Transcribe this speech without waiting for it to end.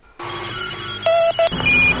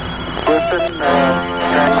Houston,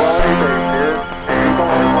 Tranquility Base here. The Eagle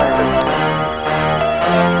has landed.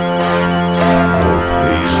 Oh,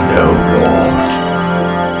 please, no, Lord.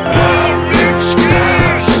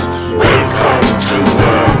 Welcome to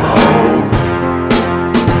Wormhole.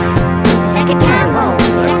 Second time home.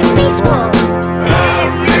 Second space war.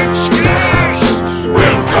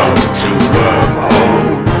 Welcome to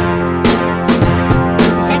Wormhole.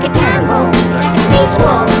 Second time home. Second space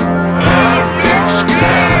war.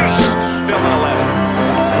 Film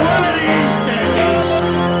 11. One of these days,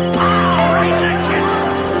 power rejection.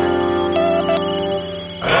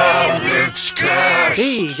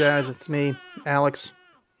 Hey guys, it's me, Alex,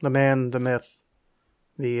 the man, the myth,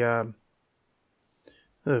 the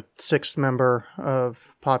sixth member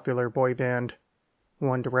of popular boy band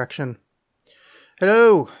One Direction.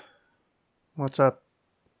 Hello, what's up,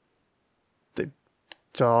 the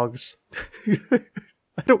dogs?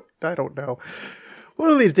 I don't know.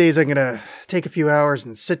 One of these days, I'm gonna take a few hours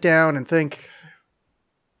and sit down and think.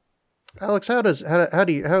 Alex, how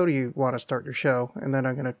do you want to start your show? And then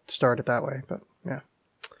I'm gonna start it that way. But yeah.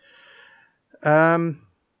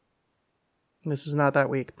 This is not that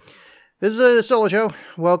week. This is a solo show.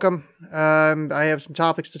 Welcome. I have some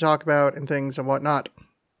topics to talk about and things and whatnot.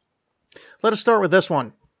 Let us start with this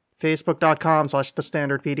one.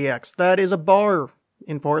 Facebook.com/thestandardpdx. That is a bar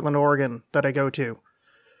in Portland, Oregon that I go to.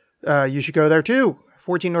 You should go there too.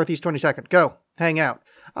 14 Northeast 22nd. Go. Hang out.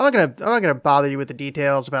 I'm not gonna bother you with the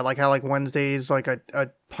details about like how like Wednesdays like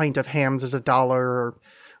a pint of hams is $1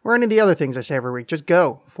 or any of the other things I say every week. Just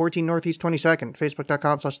go. 14 Northeast 22nd.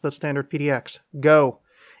 Facebook.com/thestandardpdx. Go.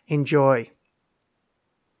 Enjoy.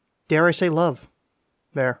 Dare I say love?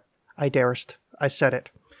 There. I darest. I said it.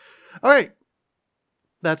 Alright.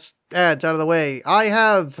 That's ads out of the way. I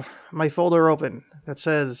have my folder open that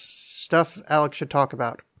says stuff Alex should talk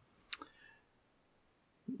about.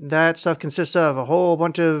 That stuff consists of a whole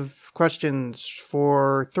bunch of questions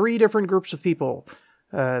for 3 different groups of people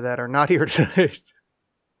that are not here tonight.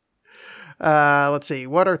 Let's see.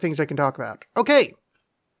 What are things I can talk about? Okay.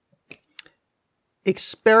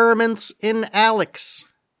 Experiments in Alex.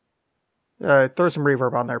 Throw some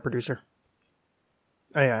reverb on there, producer.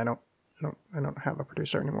 Oh yeah, I don't have a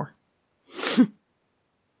producer anymore.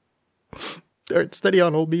 Alright, steady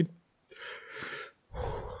on, old bean.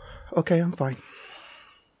 Okay, I'm fine.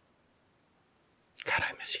 God,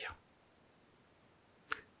 I miss you.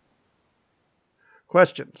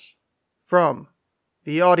 Questions from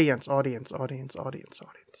the audience.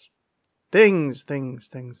 Things.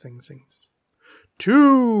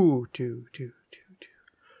 To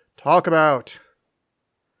talk about.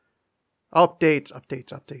 Updates. I'm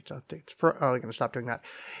going to stop doing that.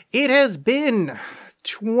 It has been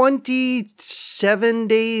 27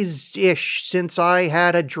 days-ish since I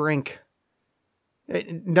had a drink.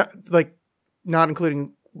 Not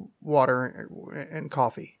including water and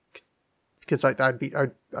coffee. Because I'd be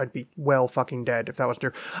well fucking dead if that was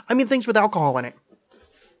true. I mean, things with alcohol in it.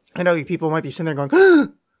 I know you people might be sitting there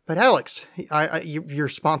going, but Alex, you're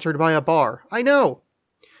sponsored by a bar. I know.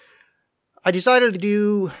 I decided to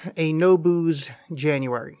do a no booze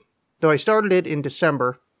January, though I started it in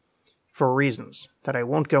December for reasons that I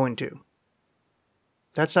won't go into.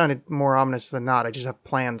 That sounded more ominous than not. I just have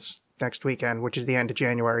plans next weekend, which is the end of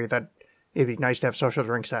January, that it'd be nice to have social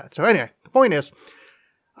drinks at. So anyway, the point is,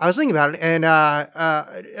 I was thinking about it, and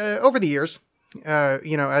over the years,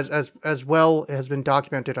 as well has been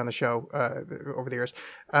documented on the show over the years,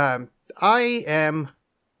 I am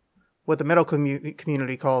what the medical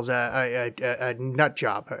community calls a nut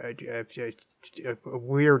job, a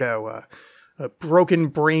weirdo, a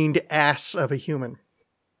broken-brained ass of a human.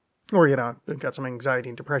 Or, I've got some anxiety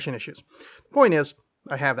and depression issues. The point is,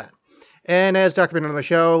 I have that. And as documented on the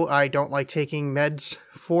show, I don't like taking meds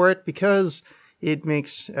for it because it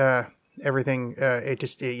makes everything,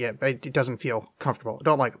 it doesn't feel comfortable. I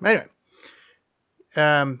don't like them.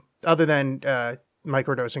 Anyway, other than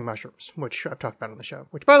microdosing mushrooms, which I've talked about on the show.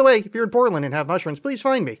 Which, by the way, if you're in Portland and have mushrooms, please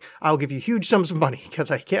find me. I'll give you huge sums of money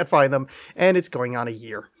because I can't find them, and it's going on a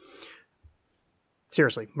year.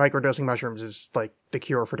 Seriously, microdosing mushrooms is like the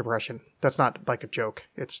cure for depression. That's not like a joke.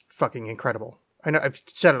 It's fucking incredible. I know I've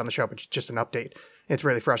said it on the show, but it's just an update. It's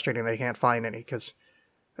really frustrating that I can't find any because,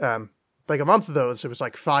 like a month of those, it was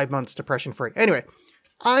like 5 months depression free. Anyway,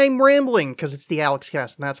 I'm rambling because it's the Alex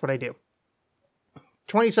Cast, and that's what I do.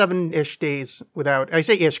 27-ish days without, I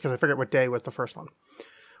say ish because I forget what day was the first one,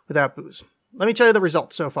 without booze. Let me tell you the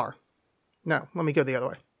results so far. No, let me go the other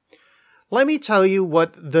way. Let me tell you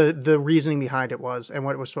what the reasoning behind it was and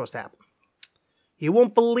what was supposed to happen. You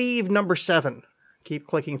won't believe number 7. Keep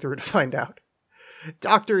clicking through to find out.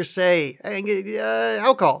 Doctors say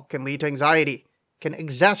alcohol can lead to anxiety, can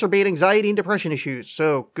exacerbate anxiety and depression issues.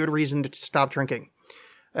 So good reason to stop drinking.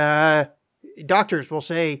 Doctors will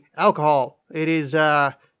say alcohol, it is,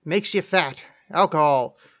 makes you fat.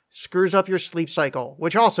 Alcohol screws up your sleep cycle,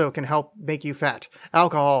 which also can help make you fat.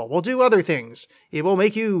 Alcohol will do other things. It will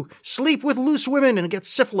make you sleep with loose women and get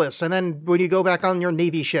syphilis, and then when you go back on your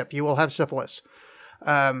Navy ship, you will have syphilis.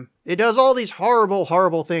 It does all these horrible,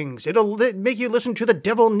 horrible things. It'll make you listen to the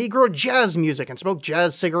devil Negro jazz music and smoke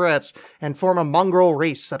jazz cigarettes and form a mongrel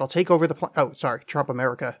race that'll take over the oh, sorry, Trump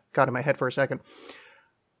America got in my head for a second.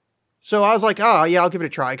 So I was like, oh, yeah, I'll give it a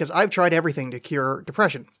try, because I've tried everything to cure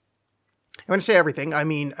depression. When I say everything, I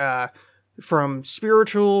mean, from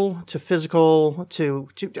spiritual to physical to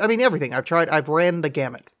I mean, everything. I've ran the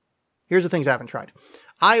gamut. Here's the things I haven't tried.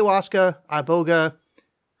 Ayahuasca, iboga,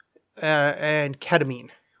 and ketamine,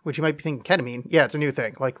 which you might be thinking, ketamine? Yeah, it's a new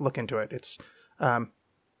thing. Like, look into it. It's,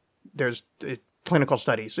 there's clinical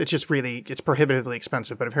studies. It's just really, it's prohibitively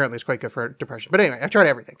expensive, but apparently it's quite good for depression. But anyway, I've tried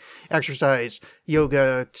everything. Exercise,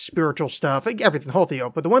 yoga, spiritual stuff, everything, the whole deal.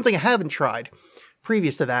 But the one thing I haven't tried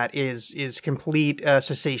previous to that is complete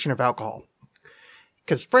cessation of alcohol.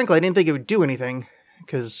 Because frankly, I didn't think it would do anything,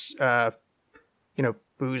 because,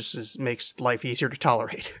 booze makes life easier to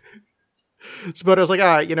tolerate. But I was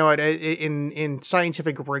like, you know what? In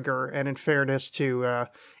scientific rigor and in fairness to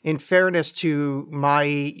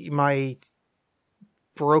my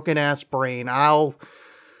broken ass brain, I'll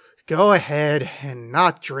go ahead and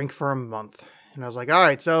not drink for a month. And I was like, all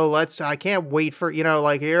right, so I can't wait for, here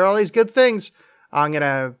are all these good things. I'm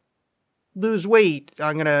gonna lose weight.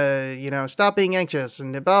 I'm gonna, stop being anxious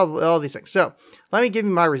and about all these things. So let me give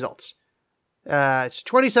you my results. It's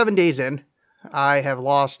 27 days in. I have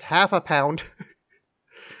lost half a pound.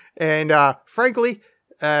 And, frankly,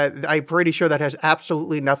 I'm pretty sure that has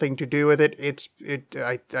absolutely nothing to do with it.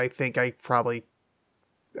 I think I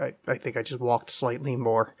think I just walked slightly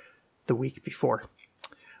more the week before,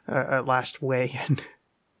 last weigh-in.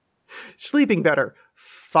 Sleeping better.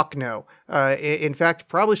 Fuck no. In fact,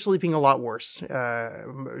 probably sleeping a lot worse.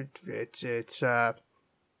 It's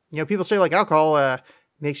people say like alcohol,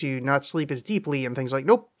 makes you not sleep as deeply and things like,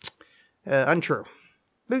 nope. Untrue.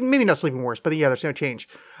 Maybe not sleeping worse, but yeah, there's no change.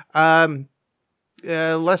 Lessen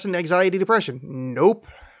anxiety, depression. Nope.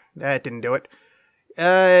 That didn't do it.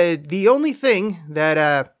 The only thing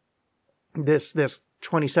that, this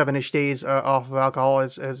 27-ish days, off of alcohol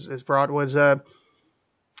has brought was,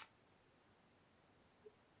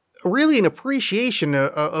 really an appreciation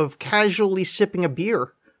of casually sipping a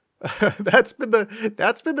beer. That's been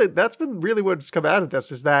really what's come out of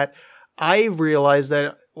this, is that I realized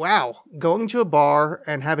that, wow, going to a bar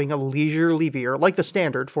and having a leisurely beer, like the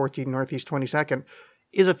standard 14 Northeast 22nd,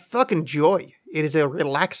 is a fucking joy. It is a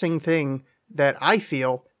relaxing thing that I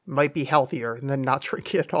feel might be healthier than not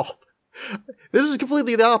drinking at all. This is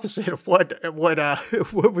completely the opposite of what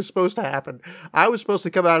was supposed to happen. I was supposed to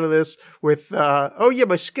come out of this with,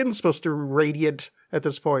 my skin's supposed to be radiant at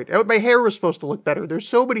this point. My hair was supposed to look better. There's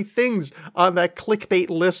so many things on that clickbait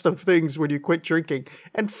list of things when you quit drinking,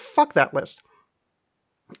 and fuck that list.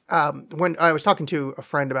 When I was talking to a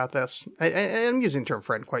friend about this, and I'm using the term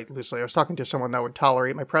friend quite loosely. I was talking to someone that would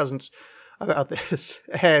tolerate my presence about this,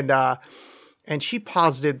 and she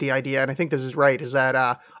posited the idea, and I think this is right, is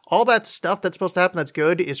that, all that stuff that's supposed to happen that's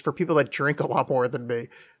good is for people that drink a lot more than me.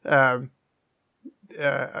 I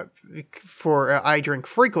drink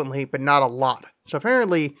frequently, but not a lot. So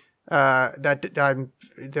apparently,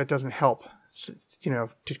 that doesn't help, to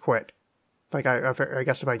quit. Like, I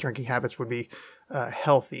guess my drinking habits would be,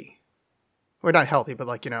 healthy. Or not healthy, but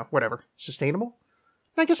whatever. Sustainable?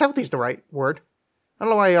 I guess healthy is the right word. I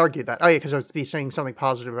don't know why I argued that. Oh yeah, because I was be saying something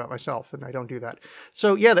positive about myself, and I don't do that.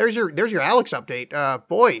 So yeah, there's your Alex update.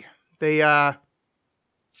 Boy, they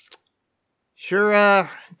sure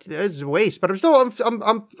it's a waste, but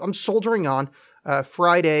I'm soldiering on.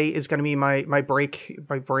 Friday is going to be my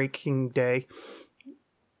breaking day.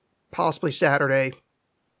 Possibly Saturday,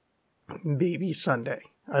 maybe Sunday.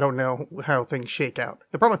 I don't know how things shake out.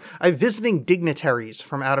 The problem, I'm visiting dignitaries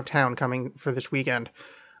from out of town coming for this weekend.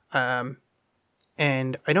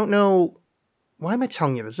 And I don't know, why am I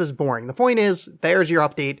telling you this? This is boring. The point is, there's your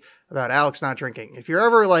update about Alex not drinking. If you're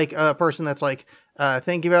ever like a person that's like,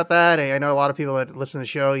 thinking about that, I know a lot of people that listen to the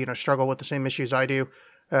show, struggle with the same issues I do.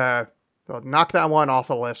 Well, knock that one off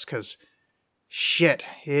the list, because shit,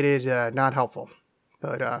 it is not helpful.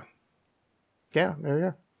 But, yeah, there you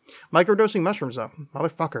go. Microdosing mushrooms, though.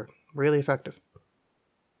 Motherfucker. Really effective.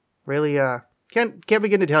 Really, Can't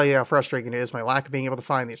begin to tell you how frustrating it is, my lack of being able to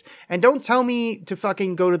find these. And don't tell me to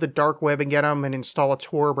fucking go to the dark web and get them and install a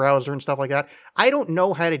Tor browser and stuff like that. I don't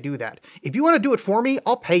know how to do that. If you want to do it for me,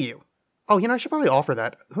 I'll pay you. Oh, I should probably offer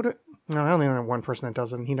that. No, I only know one person that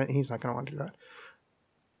does it, and he's not going to want to do that.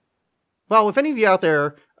 Well, if any of you out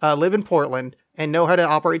there live in Portland and know how to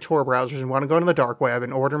operate Tor browsers and want to go to the dark web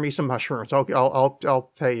and order me some mushrooms,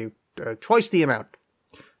 I'll pay you twice the amount.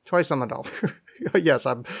 Twice on the dollar. Yes,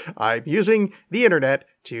 I'm using the internet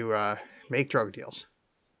to make drug deals.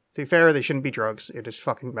 To be fair, they shouldn't be drugs. It is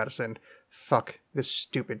fucking medicine. Fuck this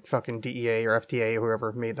stupid fucking DEA or FDA or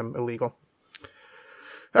whoever made them illegal.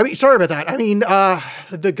 I mean, sorry about that. I mean,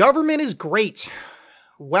 the government is great.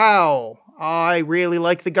 Wow. I really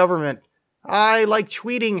like the government. I like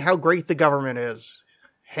tweeting how great the government is.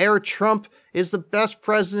 Herr Trump is the best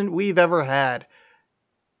president we've ever had.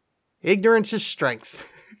 Ignorance is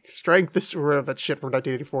strength. Strength is whatever that shit from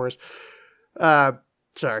 1984 is.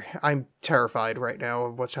 Sorry, I'm terrified right now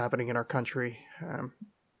of what's happening in our country. I'm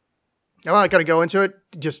not going to go into it.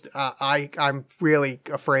 Just, I'm really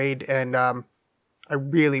afraid, and I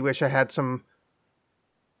really wish I had some.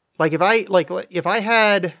 If I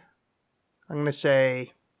had, I'm going to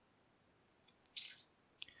say,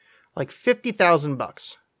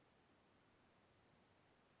 $50,000.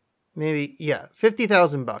 Maybe, yeah,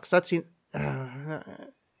 $50,000. That's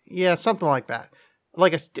yeah, something like that.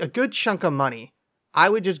 Like a good chunk of money. I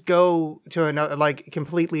would just go to another,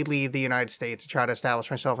 completely leave the United States to try to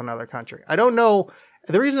establish myself in another country. I don't know.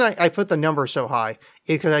 The reason I put the number so high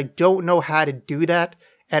is because I don't know how to do that,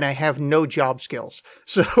 and I have no job skills.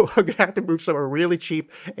 So I'm going to have to move somewhere really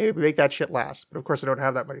cheap and make that shit last. But of course, I don't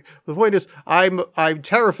have that money. The point is, I'm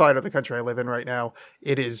terrified of the country I live in right now.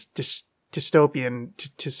 It is dystopian,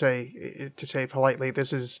 to say politely.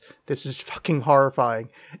 This is fucking horrifying,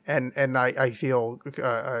 and I feel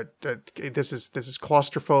this is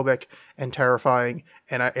claustrophobic and terrifying,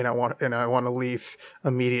 and I want to leave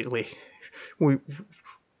immediately. We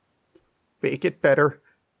make it better.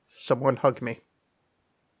 Someone hug me.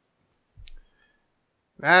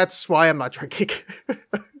 That's why I'm not drinking.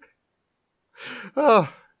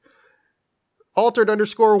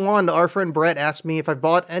 Altered_1, our friend Brett asked me if I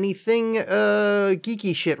bought anything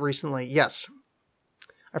geeky shit recently. Yes.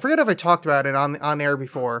 I forget if I talked about it on air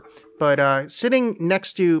before, but sitting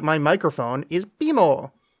next to my microphone is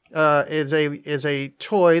BMO. Is a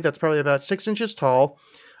toy that's probably about 6 inches tall.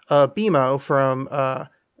 BMO from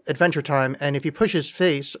Adventure Time, and if you push his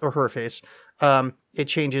face or her face, it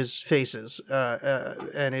changes faces,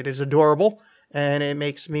 and it is adorable, and it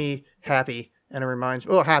makes me happy, and it reminds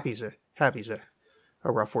me. Oh, happy's a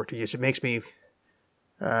rough word to use. It makes me,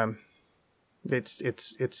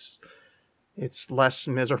 it's less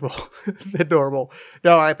miserable than normal.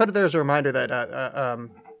 No, I put it there as a reminder that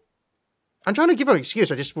I'm trying to give an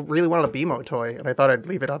excuse. I just really wanted a BMO toy, and I thought I'd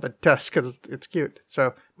leave it on the desk because it's cute.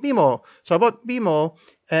 So BMO. So I bought BMO,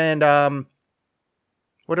 and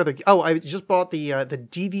what other? Oh, I just bought the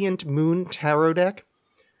Deviant Moon Tarot deck,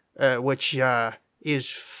 which is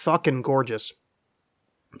fucking gorgeous.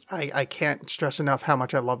 I can't stress enough how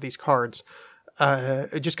much I love these cards.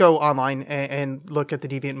 Just go online and look at the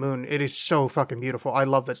Deviant Moon. It is so fucking beautiful. I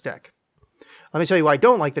love this deck. Let me tell you why I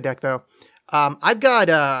don't like the deck, though. I've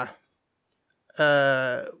got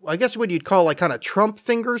I guess what you'd call kind of Trump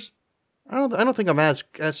fingers. I don't think I'm as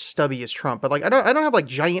stubby as Trump, but I don't have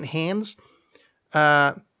giant hands.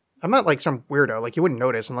 I'm not some weirdo. You wouldn't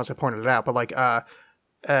notice unless I pointed it out. But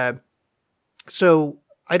so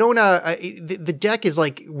I don't. The deck is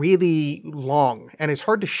really long and it's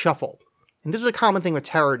hard to shuffle. And this is a common thing with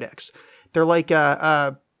tarot decks.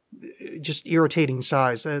 They're just irritating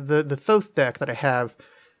size. The Thoth deck that I have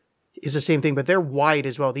is the same thing, but they're wide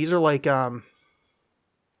as well. These are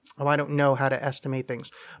I don't know how to estimate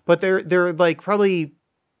things, but they're probably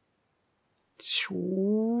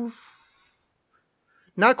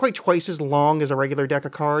not quite twice as long as a regular deck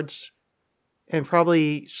of cards, and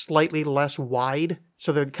probably slightly less wide.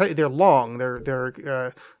 So they're long.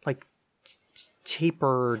 They're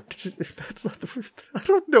tapered. That's not I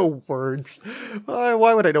don't know words.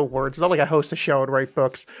 Why would I know words? It's not like I host a show and write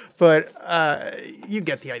books, but you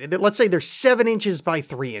get the idea. Let's say they're 7 inches by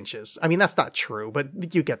 3 inches. I mean, that's not true,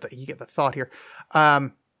 but you get the thought here.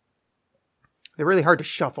 They're really hard to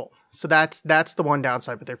shuffle. So that's the one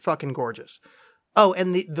downside, but they're fucking gorgeous. Oh,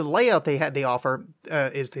 and the layout they offer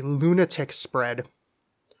is the Lunatic Spread.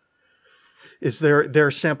 Is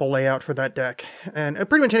their sample layout for that deck. And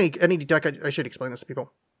pretty much any deck, I should explain this to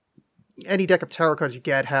people. Any deck of tarot cards you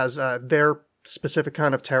get has their specific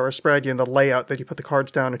kind of tarot spread, the layout that you put the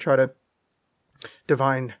cards down and try to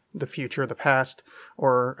divine the future, the past,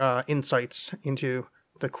 or insights into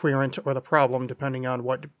the querent or the problem, depending on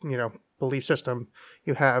what, belief system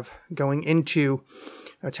you have going into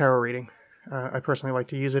a tarot reading. I personally like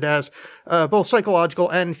to use it as both psychological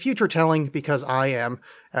and future telling because I am,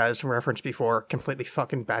 as referenced before, completely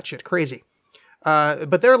fucking batshit crazy.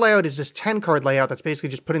 But their layout is this 10 card layout that's basically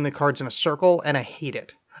just putting the cards in a circle, and I hate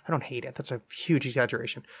it. I don't hate it. That's a huge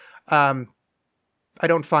exaggeration. I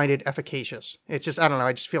don't find it efficacious. It's just, I don't know.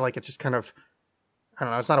 I just feel like it's just kind of, I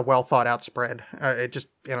don't know. It's not a well thought out spread. It just,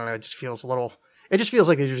 I don't know. It just feels a little, it just feels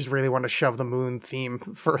like they just really want to shove the moon theme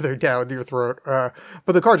further down your throat.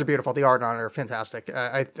 But the cards are beautiful. The art on it are fantastic.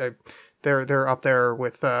 They're up there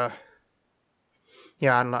with, yeah,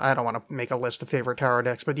 I don't want to make a list of favorite tarot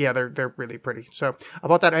decks, but yeah, they're really pretty. So I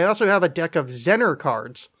bought that. I also have a deck of Zener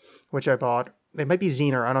cards, which I bought. They might be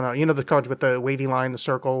Zener. I don't know. You know, the cards with the wavy line, the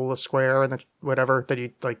circle, the square, and the whatever that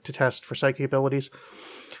you like to test for psychic abilities.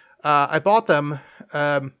 I bought them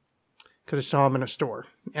because I saw them in a store,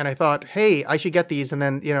 and I thought, hey, I should get these. And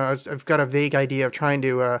then, I've got a vague idea of trying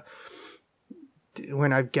to,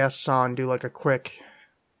 when I have guests on, do like a quick,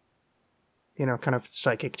 kind of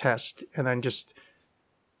psychic test, and then just,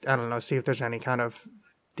 I don't know, see if there's any kind of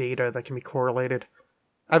data that can be correlated.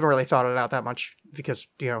 I haven't really thought it out that much because,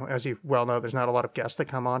 as you well know, there's not a lot of guests that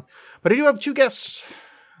come on. But I do have 2 guests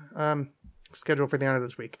scheduled for the end of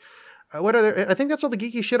this week. I think that's all the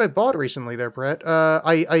geeky shit I bought recently there, Brett. My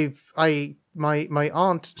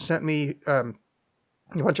aunt sent me a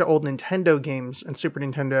bunch of old Nintendo games and Super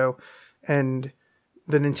Nintendo and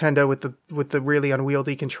the Nintendo with the really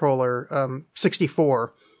unwieldy controller,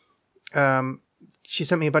 64. She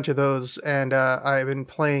sent me a bunch of those, and I've been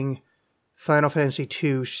playing Final Fantasy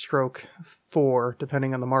 2 stroke 4,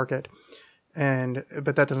 depending on the market.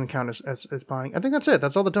 But that doesn't count as buying. I think that's it.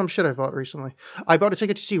 That's all the dumb shit I've bought recently. I bought a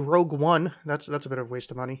ticket to see Rogue One. That's a bit of a waste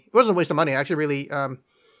of money. It wasn't a waste of money. I actually really, I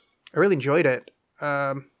really enjoyed it.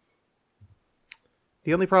 The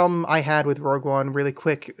only problem I had with Rogue One, really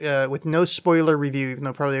quick, with no spoiler review, even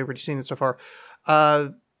though probably everybody's seen it so far,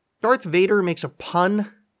 Darth Vader makes a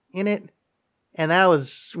pun in it, and that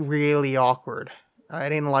was really awkward. I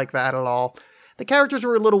didn't like that at all. The characters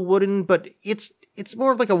were a little wooden, but it's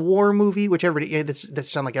more of like a war movie, which everybody, that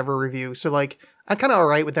sound like every review. So like, I'm kind of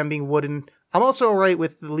alright with them being wooden. I'm also alright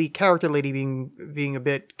with the lead character lady being a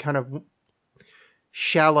bit kind of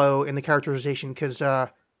shallow in the characterization, because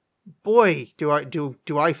boy, do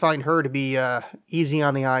I find her to be easy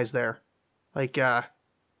on the eyes there. Like,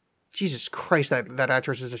 Jesus Christ, that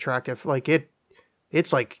actress is attractive. Like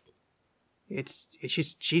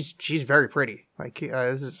she's very pretty. Like,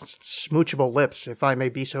 smoochable lips, if I may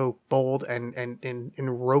be so bold and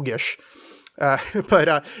roguish.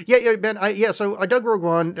 But Ben, so I dug Rogue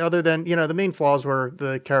One, other than, the main flaws were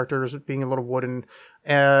the characters being a little wooden,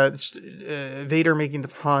 Vader making the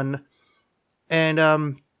pun, and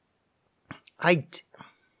I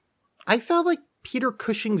felt like Peter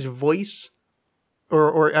Cushing's voice,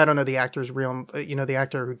 or I don't know the actor's real, the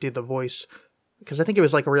actor who did the voice, because I think it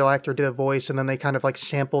was like a real actor did a voice, and then they kind of like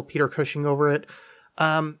sampled Peter Cushing over it.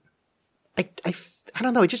 I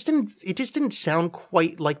don't know. It just didn't sound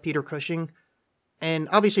quite like Peter Cushing, and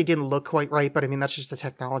obviously it didn't look quite right. But I mean, that's just the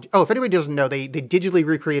technology. Oh, if anybody doesn't know, they digitally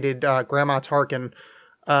recreated Grandma Tarkin,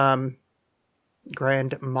 Grand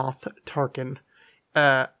Moff Tarkin.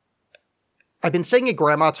 I've been saying it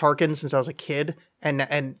Grandma Tarkin since I was a kid,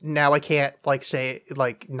 and now I can't like say it,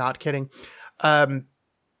 like, not kidding.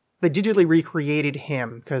 They digitally recreated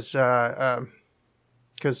him because the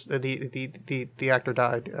actor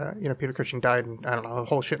died. Peter Cushing died, I don't know, a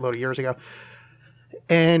whole shitload of years ago.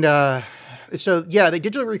 And so yeah, they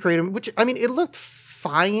digitally recreated him, which, I mean, it looked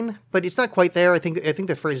fine, but it's not quite there. I think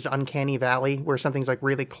the phrase is uncanny valley, where something's like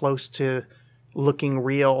really close to looking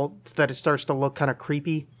real, that it starts to look kind of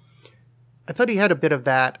creepy. I thought he had a bit of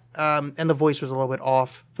that, and the voice was a little bit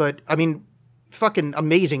off, but I mean, fucking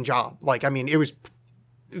amazing job. Like, I mean, it was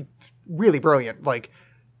really brilliant. Like,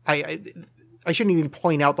 I shouldn't even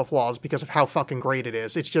point out the flaws because of how fucking great it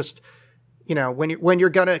is. It's just, when you're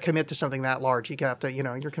gonna commit to something that large, you have to,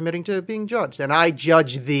 you're committing to being judged. And I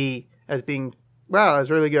judge thee as being, wow, that's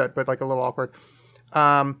really good, but like a little awkward.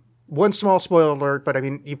 One small spoiler alert, but I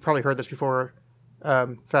mean, you've probably heard this before.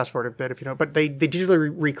 Fast forward a bit if you know, but they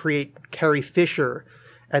digitally recreate Carrie Fisher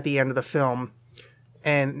at the end of the film.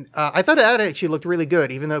 And I thought that actually looked really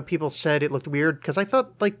good, even though people said it looked weird, because I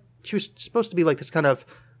thought like she was supposed to be like this kind of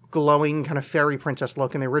glowing kind of fairy princess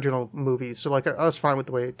look in the original movies. So like I was fine with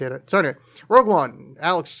the way it did it. So anyway, Rogue One,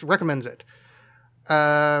 Alex recommends it.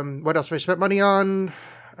 What else have I spent money on?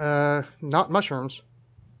 Not mushrooms.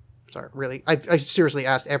 Sorry, really. I seriously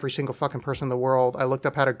asked every single fucking person in the world. I looked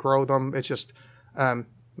up how to grow them. It's just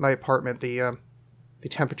my apartment, the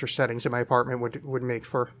temperature settings in my apartment would make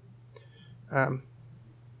for that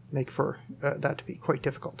to be quite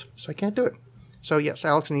difficult. So I can't do it. So yes,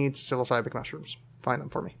 Alex needs psilocybin mushrooms. Find them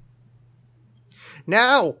for me.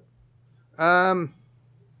 Now,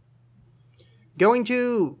 going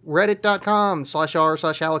to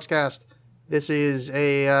reddit.com/r/AlexCast. This is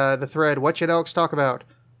the thread, what should Alex talk about?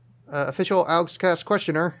 Official AlexCast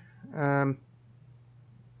questioner,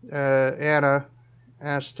 Anna,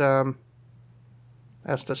 asked us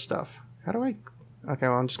stuff. How do I... Okay,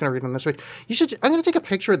 well, I'm just going to read on this way. I'm going to take a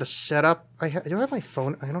picture of the setup. Do I have my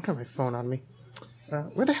phone? I don't have my phone on me.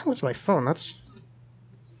 Where the hell is my phone? That's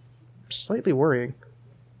slightly worrying.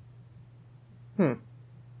 Well,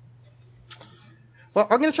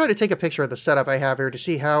 I'm going to try to take a picture of the setup I have here to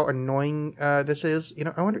see how annoying this is. You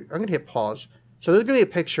know, I'm going to hit pause. So there's going to be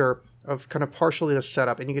a picture of kind of partially the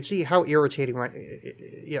setup, and you can see how irritating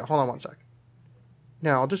yeah, hold on one sec.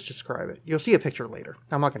 No, I'll just describe it. You'll see a picture later.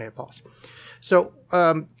 I'm not going to hit pause. So,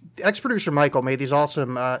 ex-producer Michael made these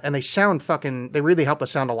awesome, and they sound they really help the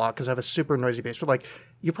sound a lot because I have a super noisy bass. But, like,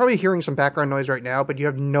 you're probably hearing some background noise right now, but you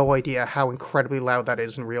have no idea how incredibly loud that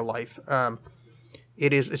is in real life.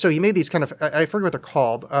 It is, so he made these kind of, I forget what they're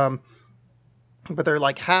called, but they're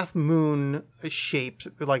like half moon shaped,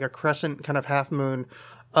 like a crescent kind of half moon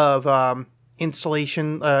of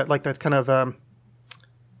insulation, like that kind of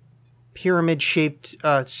pyramid shaped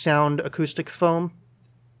sound acoustic foam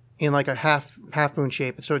in like a half moon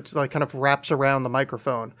shape. So it's like kind of wraps around the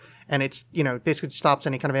microphone, and it's, you know, basically stops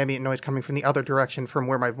any kind of ambient noise coming from the other direction from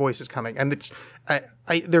where my voice is coming. And it's,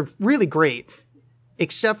 they're really great,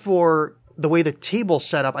 except for the way the table's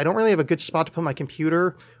set up. I don't really have a good spot to put my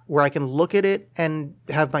computer where I can look at it and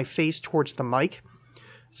have my face towards the mic.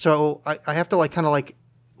 So I have to like kind of like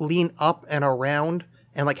lean up and around,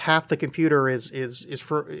 and like half the computer is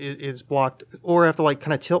blocked, or I have to like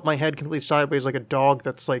kind of tilt my head completely sideways like a dog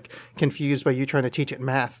that's like confused by you trying to teach it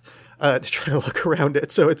math to try to look around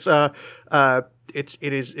it. So it's an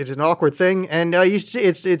awkward thing, and you see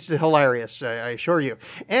it's hilarious. I assure you.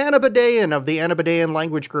 Anna Badayan of the Anna Badayan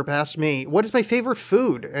language group asked me, "What is my favorite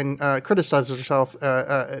food?" and criticizes herself,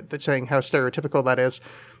 saying how stereotypical that is.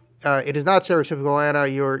 It is not stereotypical, Anna.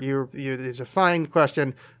 It's a fine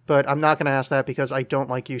question, but I'm not going to ask that because I don't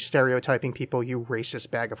like you stereotyping people. You racist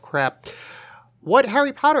bag of crap. What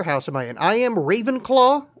Harry Potter house am I in? I am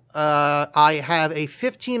Ravenclaw. I have a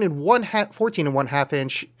 14 and 1/2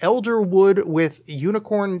 inch elder wood with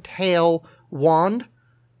unicorn tail wand.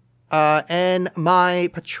 And my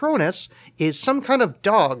Patronus is some kind of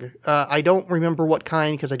dog. I don't remember what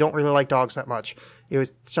kind because I don't really like dogs that much. It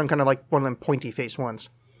was some kind of like one of them pointy face ones.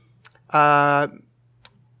 I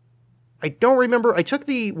don't remember. I took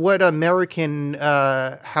what American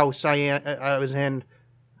house I was in.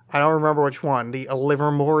 I don't remember which one. The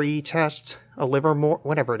Livermore test.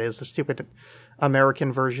 Whatever it is, the stupid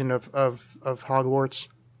American version of Hogwarts.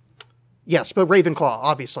 Yes, but Ravenclaw,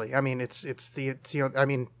 obviously. I mean, it's you know, I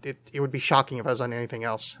mean, it would be shocking if I was on anything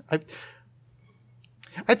else.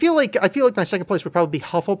 I feel like my second place would probably be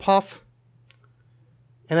Hufflepuff,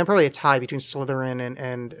 and then probably a tie between Slytherin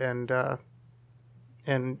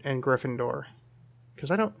and Gryffindor,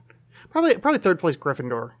 because I don't probably third place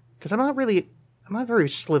Gryffindor, because I'm not very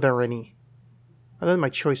Slytherin-y, other than my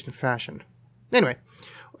choice in fashion. Anyway,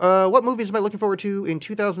 what movies am I looking forward to in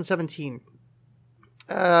 2017?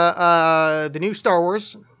 The new Star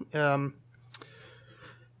Wars, The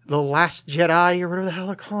Last Jedi, or whatever the hell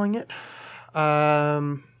they're calling it.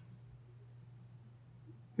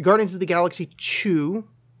 Guardians of the Galaxy 2,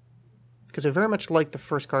 because I very much like the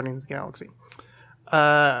first Guardians of the Galaxy.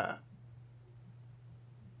 That's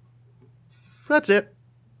it.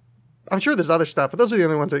 I'm sure there's other stuff, but those are the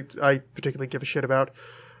only ones I particularly give a shit about.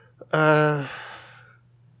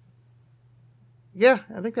 Yeah,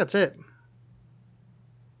 I think that's it.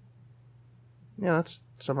 Yeah, that's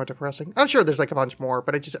somewhat depressing. I'm sure there's like a bunch more,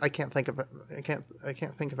 but I can't think of it. I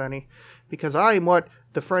can't think of any, because I'm what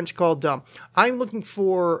the French call dumb. I'm looking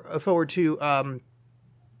forward to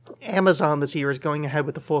Amazon this year is going ahead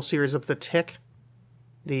with the full series of The Tick,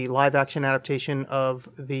 the live action adaptation of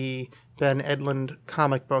the Ben Edlund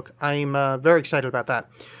comic book. I'm very excited about that.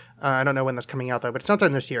 I don't know when that's coming out though, but it's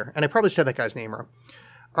sometime this year, and I probably said that guy's name wrong.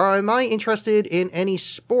 Am I interested in any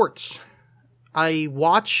sports? I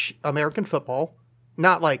watch American football. I'm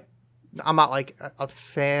not like a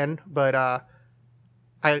fan, but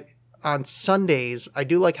on Sundays I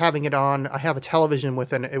do like having it on. I have a television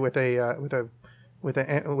with an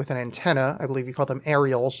antenna. I believe you call them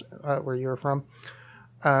aerials where you're from.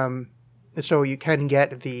 so you can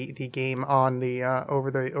get the game on the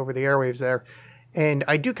over the airwaves there, and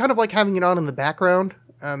I do kind of like having it on in the background,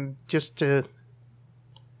 just to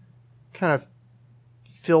kind of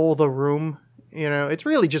fill the room. You know, it's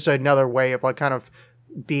really just another way of like kind of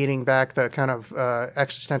beating back the kind of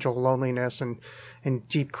existential loneliness and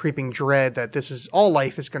deep creeping dread that this is all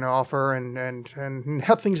life is going to offer, and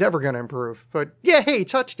nothing's ever going to improve. But yeah, hey,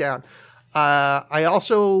 touchdown. I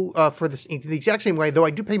also, for this, in the exact same way, though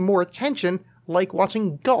I do pay more attention, like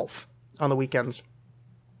watching golf on the weekends.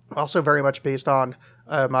 Also very much based on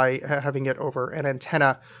my having it over an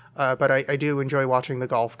antenna, but I do enjoy watching the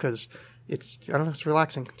golf because it's, I don't know, it's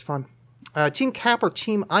relaxing. It's fun. Team Cap or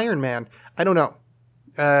Team Iron Man? I don't know.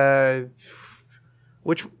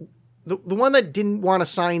 Which, the one that didn't want to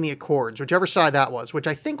sign the Accords, whichever side that was, which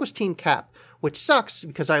I think was Team Cap, which sucks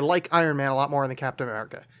because I like Iron Man a lot more than Captain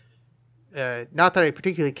America. Not that I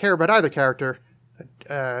particularly care about either character.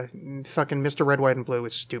 Fucking Mr. Red, White, and Blue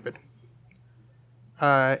is stupid.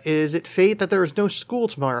 Is it fate that there is no school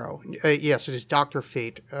tomorrow? Yes, it is Dr.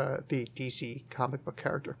 Fate, the DC comic book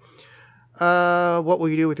character. What will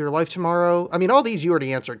you do with your life tomorrow? I mean, all these you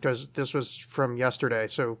already answered because this was from yesterday,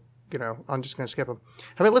 so, you know, I'm just going to skip them.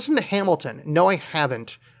 Have I listened to Hamilton? No, I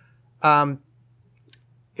haven't. So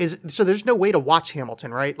there's no way to watch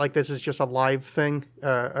Hamilton, right? Like this is just a live thing.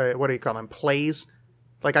 What do you call them? Plays?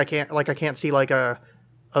 Like I can't see like a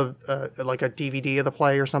DVD of the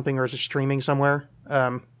play or something, or is it streaming somewhere?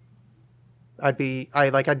 I would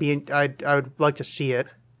like to see it.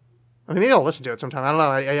 I mean, maybe I'll listen to it sometime. I don't know.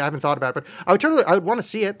 I haven't thought about it, but I would want to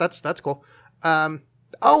see it. That's cool.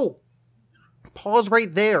 Oh, pause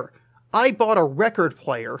right there. I bought a record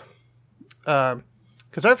player,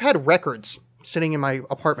 because I've had records sitting in my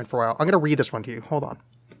apartment for a while. I'm going to read this one to you. Hold on.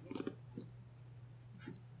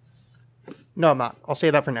 No, I'm not. I'll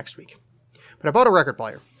save that for next week. But I bought a record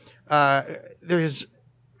player. I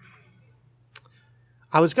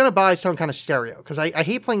was going to buy some kind of stereo because I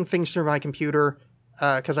hate playing things through my computer,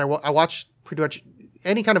 because I watch pretty much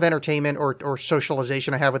any kind of entertainment or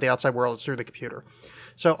socialization I have with the outside world is through the computer.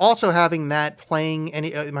 So also having that playing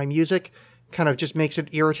my music kind of just makes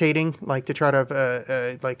it irritating, like to try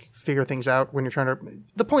to like figure things out when you're trying to.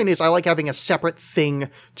 The point is, I like having a separate thing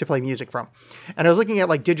to play music from. And I was looking at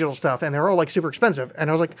like digital stuff, and they're all like super expensive. And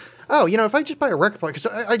I was like, oh, you know, if I just buy a record player, because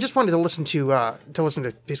I just wanted to listen to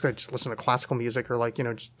basically just listen to classical music, or like, you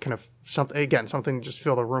know, just kind of something to just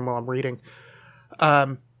fill the room while I'm reading.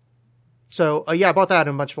 So I bought that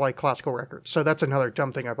and a bunch of like classical records. So that's another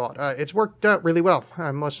dumb thing I bought. It's worked out really well.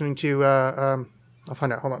 I'm listening to. I'll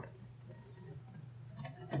find out. Hold on.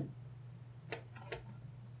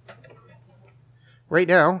 Right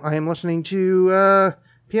now, I am listening to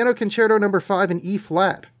Piano Concerto No. 5 in E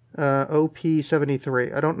flat, OP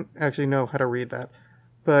 73. I don't actually know how to read that,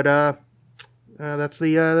 but that's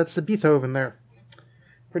the Beethoven there.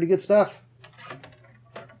 Pretty good stuff.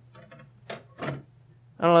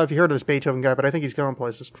 I don't know if you heard of this Beethoven guy, but I think he's going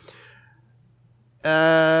places.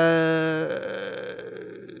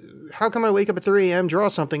 How come I wake up at 3 a.m., draw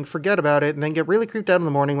something, forget about it, and then get really creeped out in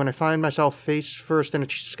the morning when I find myself face first in a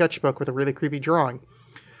sketchbook with a really creepy drawing?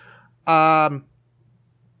 I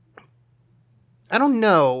don't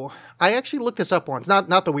know. I actually looked this up once.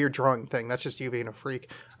 Not the weird drawing thing. That's just you being a freak.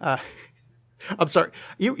 I'm sorry.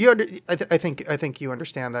 I think you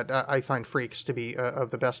understand that I find freaks to be of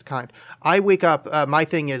the best kind. I wake up. My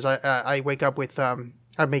thing is I wake up with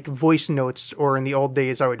I make voice notes, or in the old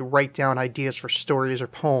days I would write down ideas for stories or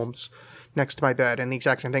poems next to my bed, and the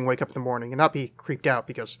exact same thing. Wake up in the morning and not be creeped out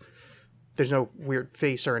because there's no weird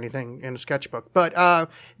face or anything in a sketchbook. But I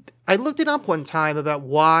looked it up one time about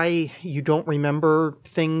why you don't remember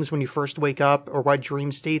things when you first wake up, or why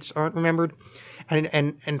dream states aren't remembered.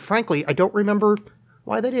 And frankly, I don't remember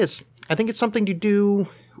why that is. I think it's something to do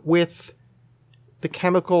with the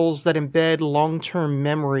chemicals that embed long-term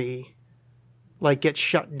memory, like get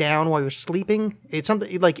shut down while you're sleeping. It's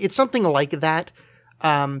something like that.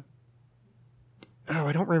 I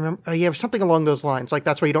don't remember. Yeah, something along those lines. Like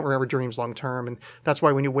that's why you don't remember dreams long term, and that's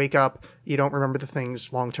why when you wake up, you don't remember the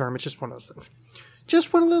things long term. It's just one of those things.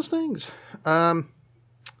 Just one of those things.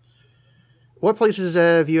 What places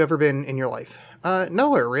have you ever been in your life?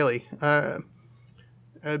 Nowhere really.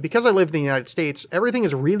 Because I live in the United States, everything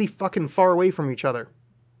is really fucking far away from each other.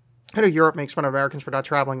 I know Europe makes fun of Americans for not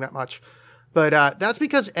traveling that much. But that's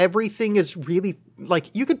because everything is really,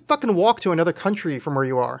 like, you could fucking walk to another country from where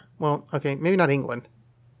you are. Well, okay, maybe not England.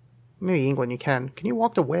 Maybe England you can. Can you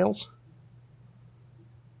walk to Wales?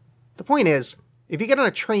 The point is, if you get on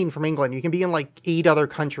a train from England, you can be in, like, 8 other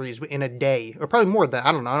countries in a day. Or probably more than that.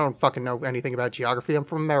 I don't know. I don't fucking know anything about geography. I'm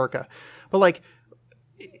from America. But, like,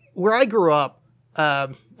 where I grew up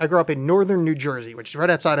in northern New Jersey, which is right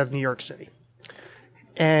outside of New York City.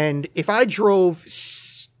 And if I drove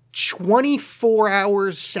 24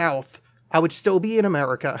 hours south, I would still be in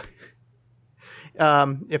America.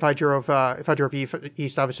 If I drove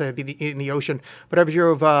east, obviously I'd be in the ocean. But if I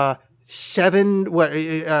drove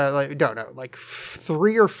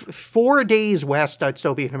 3 or 4 days west, I'd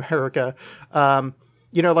still be in America. I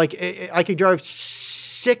could drive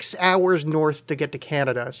 6 hours north to get to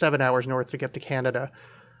Canada, 7 hours north to get to Canada.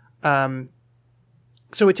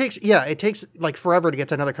 So it takes like forever to get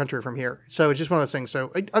to another country from here. So it's just one of those things.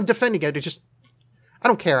 So I'm defending it. I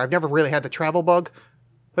don't care. I've never really had the travel bug,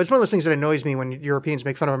 but it's one of those things that annoys me when Europeans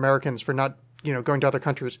make fun of Americans for not, going to other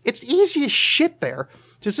countries. It's easy as shit there.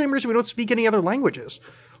 Just the same reason we don't speak any other languages.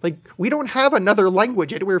 Like, we don't have another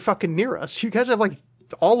language anywhere fucking near us. You guys have like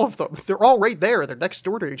all of them. They're all right there. They're next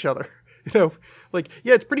door to each other.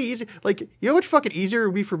 It's pretty easy. Like, how much fucking easier it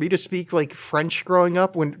would be for me to speak like French growing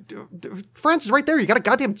up when France is right there. You got a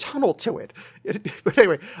goddamn tunnel to it. But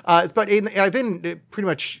anyway, I've been pretty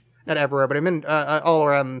much not everywhere, but I've been all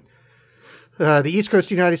around the East Coast of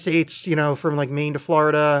the United States, from like Maine to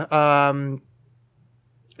Florida.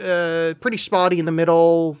 Pretty spotty in the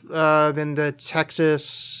middle, then to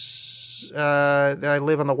Texas. I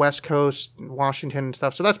live on the West Coast, Washington and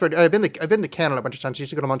stuff. So that's pretty. I've been to Canada a bunch of times. I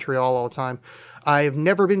used to go to Montreal all the time. I've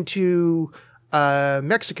never been to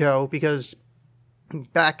Mexico because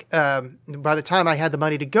back by the time I had the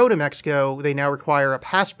money to go to Mexico, they now require a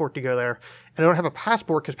passport to go there. And I don't have a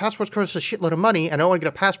passport because passports cost a shitload of money. And I don't want to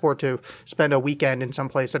get a passport to spend a weekend in some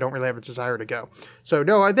place I don't really have a desire to go. So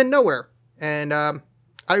no, I've been nowhere. And I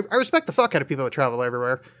respect the fuck out of people that travel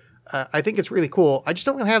everywhere. I think it's really cool. I just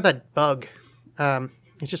don't really have that bug.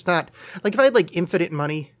 It's just not like if I had like infinite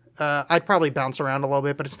money, I'd probably bounce around a little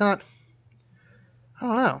bit, but it's not. I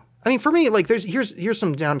don't know. I mean, for me, like here's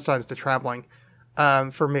some downsides to traveling.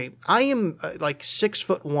 For me, I am like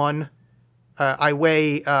 6'1". I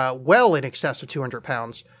weigh well in excess of 200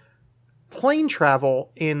 pounds. Plane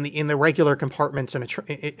travel in the regular compartments in a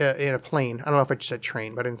plane. I don't know if I just said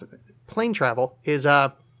train, but in plane travel is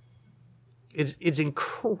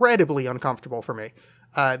incredibly uncomfortable for me.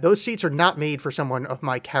 Those seats are not made for someone of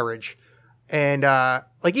my carriage. And,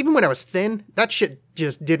 like, even when I was thin, that shit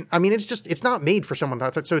just didn't, I mean, it's not made for someone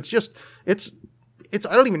else. So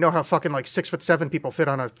I don't even know how fucking, like, 6'7" people fit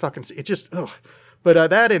on a fucking, it's just, ugh. But,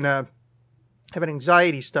 that and, having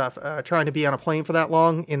anxiety stuff, trying to be on a plane for that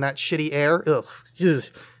long in that shitty air, ugh.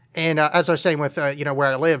 And, as I was saying with, where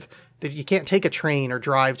I live, that you can't take a train or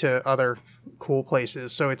drive to other cool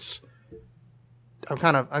places. So I'm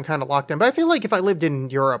kind of locked in. But I feel like if I lived in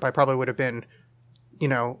Europe, I probably would have been,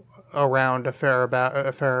 around a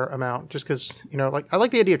fair amount, just because, like I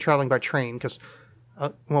like the idea of traveling by train because,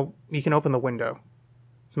 you can open the window.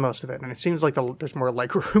 It's most of it, and it seems like there's more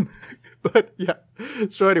leg room. But yeah.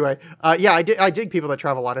 So anyway, I dig people that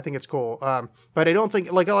travel a lot. I think it's cool. But I don't think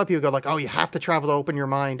like a lot of people go like, oh, you have to travel to open your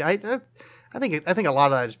mind. I think a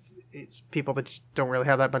lot of that is people that just don't really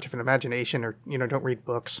have that much of an imagination or don't read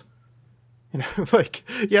books. Like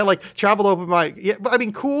travel to open mind. Yeah, I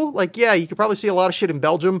mean, cool. Like, yeah, you could probably see a lot of shit in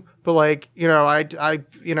Belgium, but like, you're not going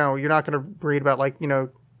to read about like,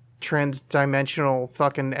 trans-dimensional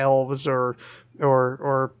fucking elves or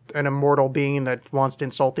an immortal being that wants to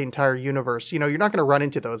insult the entire universe. You're not going to run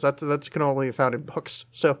into those. That's can only be found in books.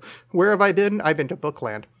 So where have I been? I've been to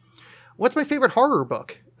Bookland. What's my favorite horror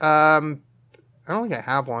book? I don't think I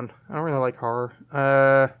have one. I don't really like horror.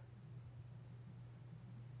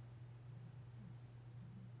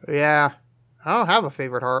 Yeah, I don't have a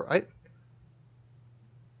favorite horror.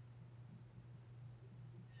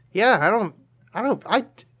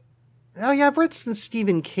 I've read some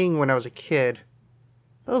Stephen King when I was a kid.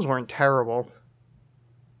 Those weren't terrible.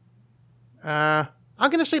 I'm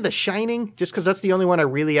gonna say The Shining, just because that's the only one I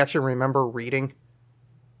really actually remember reading.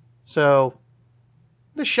 So,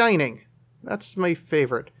 The Shining. That's my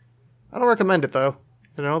favorite. I don't recommend it, though.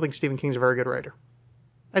 I don't think Stephen King's a very good writer.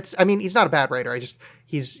 He's not a bad writer.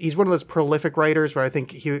 He's one of those prolific writers where I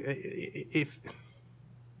think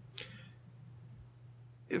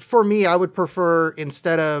for me, I would prefer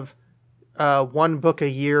instead of one book a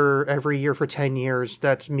year every year for 10 years,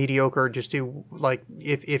 that's mediocre. Just do like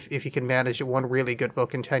if you can manage one really good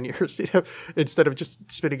book in 10 years, instead of just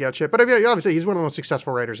spitting out shit. But I mean, obviously, he's one of the most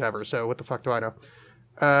successful writers ever. So what the fuck do I know?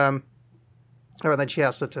 Then she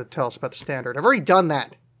has to tell us about the Standard. I've already done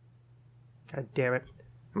that. God damn it.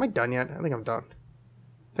 Am I done yet? I think I'm done.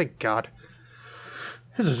 Thank God.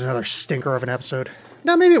 This is another stinker of an episode.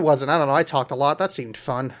 No, maybe it wasn't. I don't know. I talked a lot. That seemed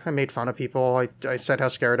fun. I made fun of people. I said how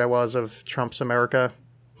scared I was of Trump's America.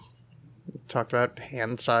 talked about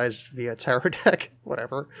hand size via tarot deck,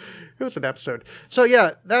 whatever. It was an episode. So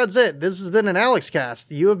yeah, that's it. This has been an Alex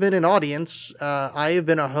cast. You have been an audience. I have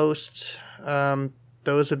been a host.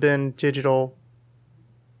 Those have been digital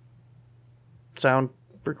sound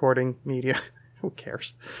recording media. Who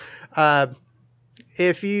cares?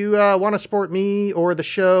 If you want to support me or the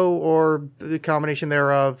show or the combination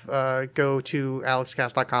thereof, go to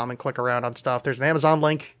alexcast.com and click around on stuff. There's an Amazon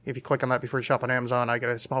link. If you click on that before you shop on Amazon, I get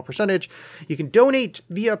a small percentage. You can donate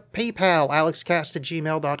via PayPal,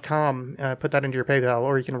 alexcast@gmail.com. Put that into your PayPal,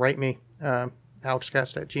 or you can write me,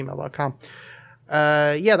 alexcast@gmail.com.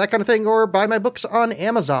 Yeah, that kind of thing, or buy my books on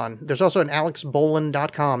Amazon. There's also an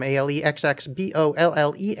alexbollen.com,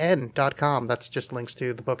 alexbollen.com. That's just links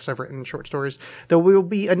to the books I've written, short stories. There will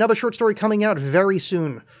be another short story coming out very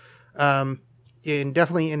soon,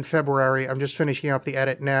 definitely in February. I'm just finishing up the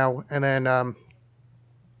edit now, and then I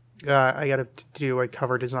got to do a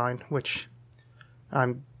cover design, which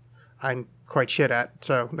I'm quite shit at,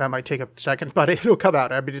 so that might take a second, but it'll come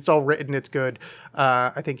out. I mean, it's all written, it's good.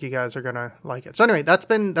 I think you guys are gonna like it. So anyway, that's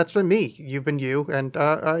been me. You've been you, and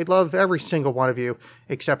I love every single one of you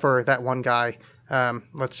except for that one guy.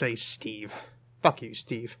 Let's say Steve. Fuck you,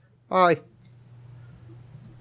 Steve. Bye.